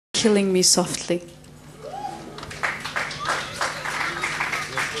killing me softly.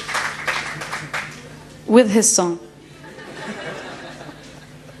 With his song.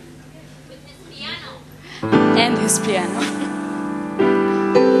 And his piano.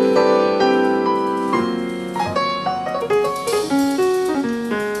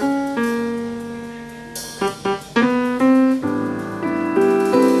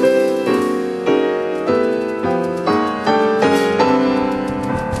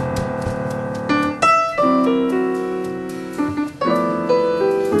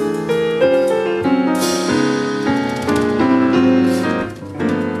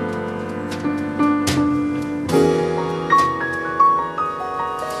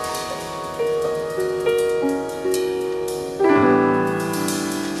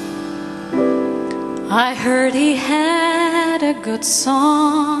 I heard he had a good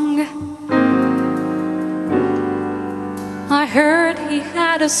song. I heard he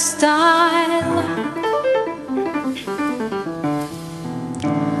had a style.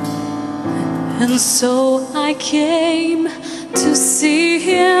 And so I came to see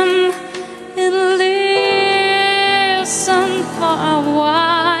him and listen for a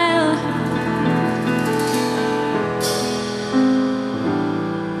while.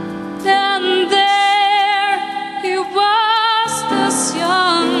 And there he was, this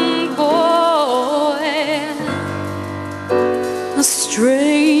young boy, a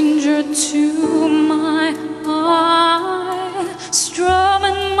stranger to my eye,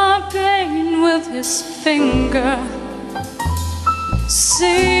 strumming my pain with his finger,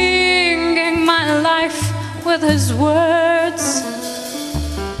 singing my life with his words,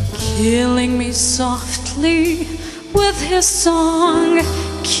 killing me softly with his song,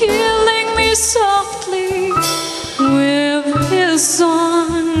 killing me softly with his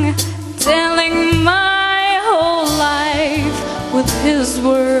song, telling my whole life with his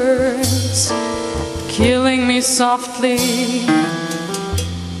words, killing me softly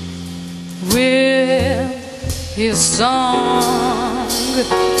with his song.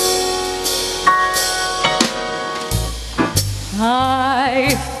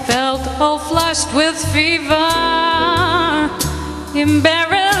 I felt all flushed with fever,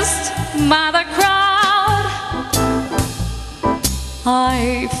 embarrassed by the crowd.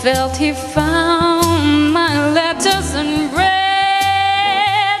 I felt he found my letters and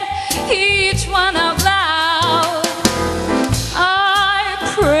read each one out loud. I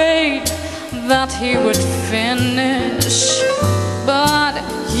prayed that he would finish, but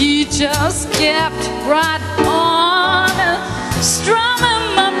he just kept right on, strumming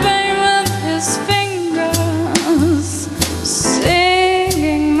my pain with his fingers,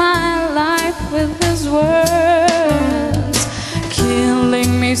 singing my life with his words,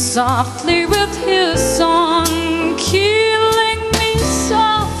 killing me softly with his song, killing me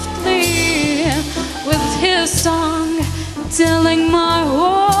softly with his song, telling my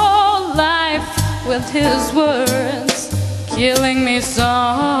whole life with his words, killing me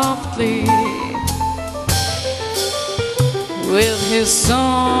softly with his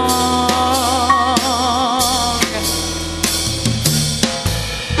song.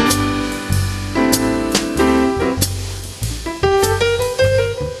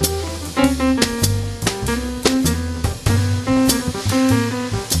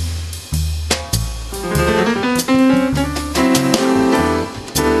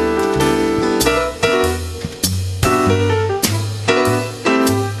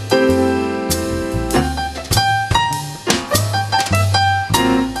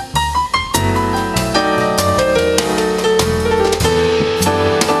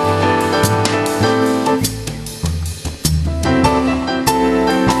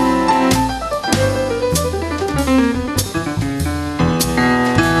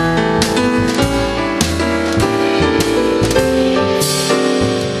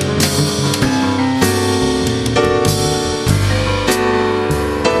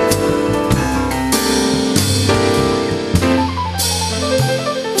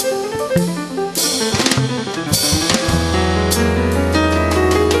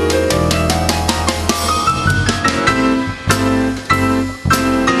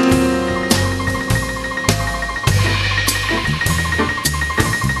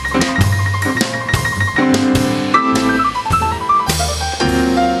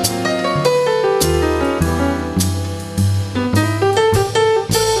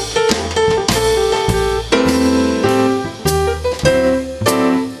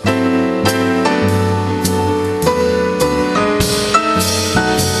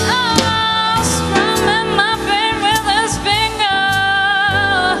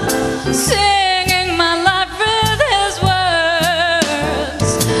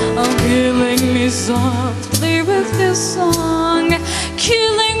 softly with his song,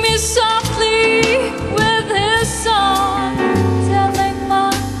 killing me softly with his song, telling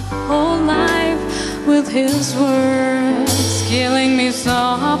my whole life with his words, killing me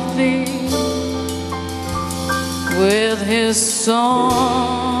softly with his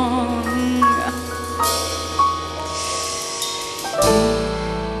song.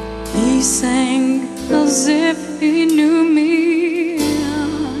 He sang as if he knew me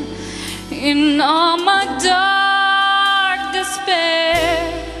in all my dark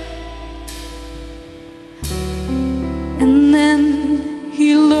despair, and then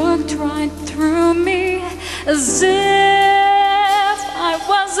he looked right through me as if I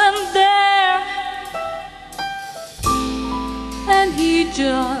wasn't there, and he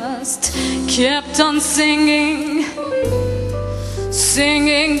just kept on singing,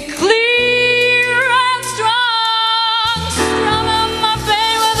 singing clear and strong, strumming my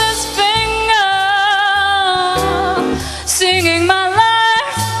pain with his finger, singing my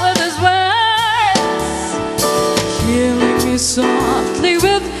life with his words, killing me softly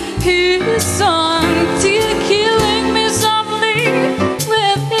with his song, killing me softly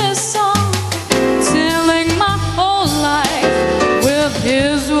with his song, telling my whole life with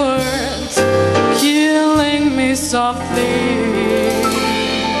his words, killing me softly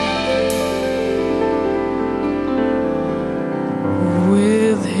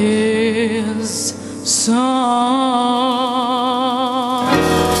with his song.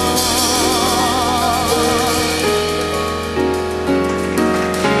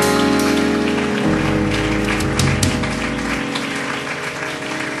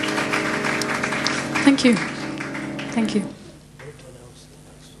 Thank you. Thank you.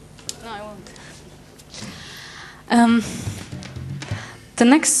 No, I won't. The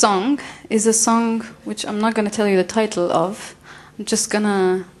next song is a song which I'm not going to tell you the title of. I'm just going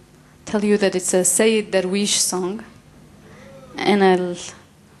to tell you that it's a Sayyid Darwish song. And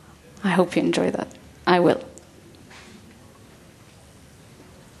I hope you enjoy that. I will.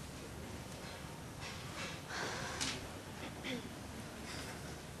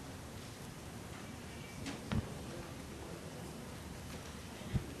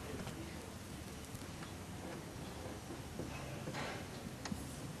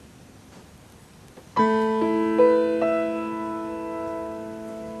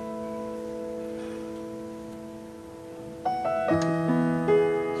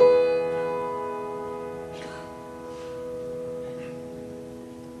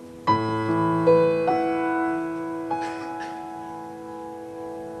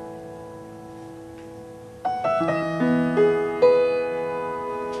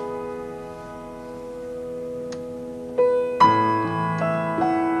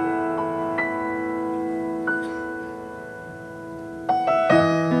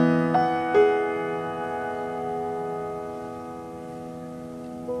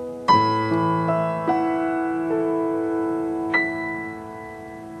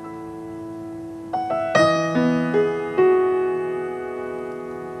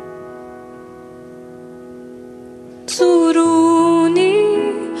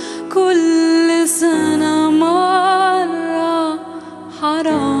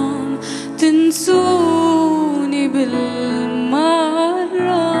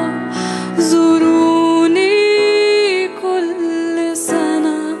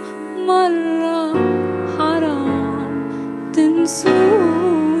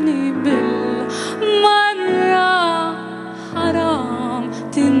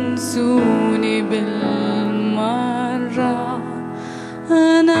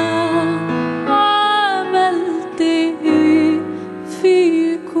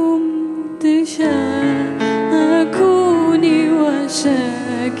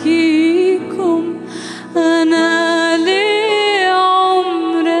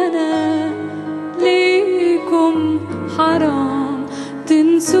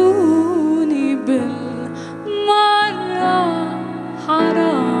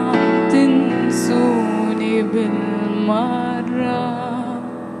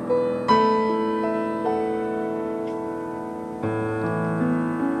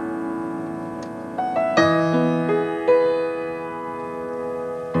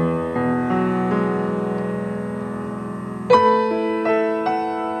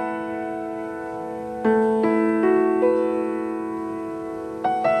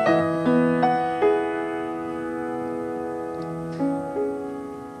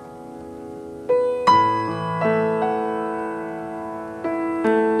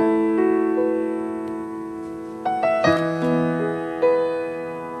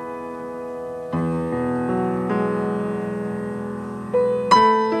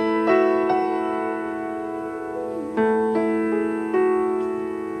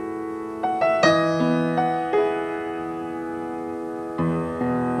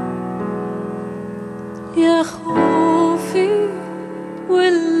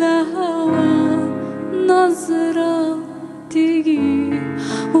 نظرة تيجي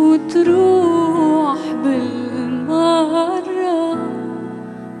وتروح بالمرة.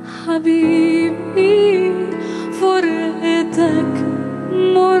 حبيبي فرقتك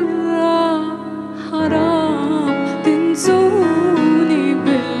مرة، حرام تنسوني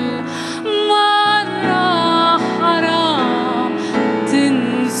بالمرة، حرام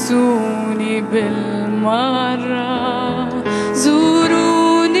تنسوني بالمرة.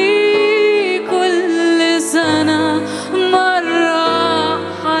 زوروني كل سنة مرة،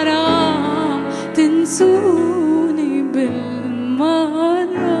 حرام تنسوني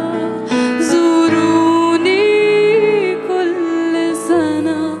بالمرة. زوروني كل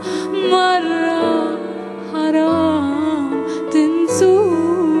سنة مرة، حرام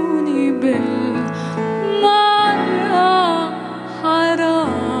تنسوني بالمرة،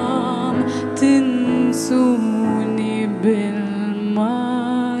 حرام تنسوني بالمرة.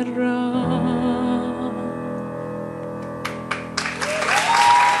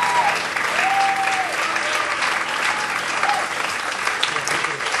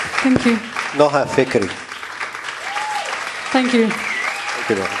 Thank you. Noha Fekry. Thank you. Thank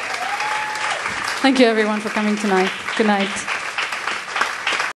you. Thank you everyone for coming tonight. Good night.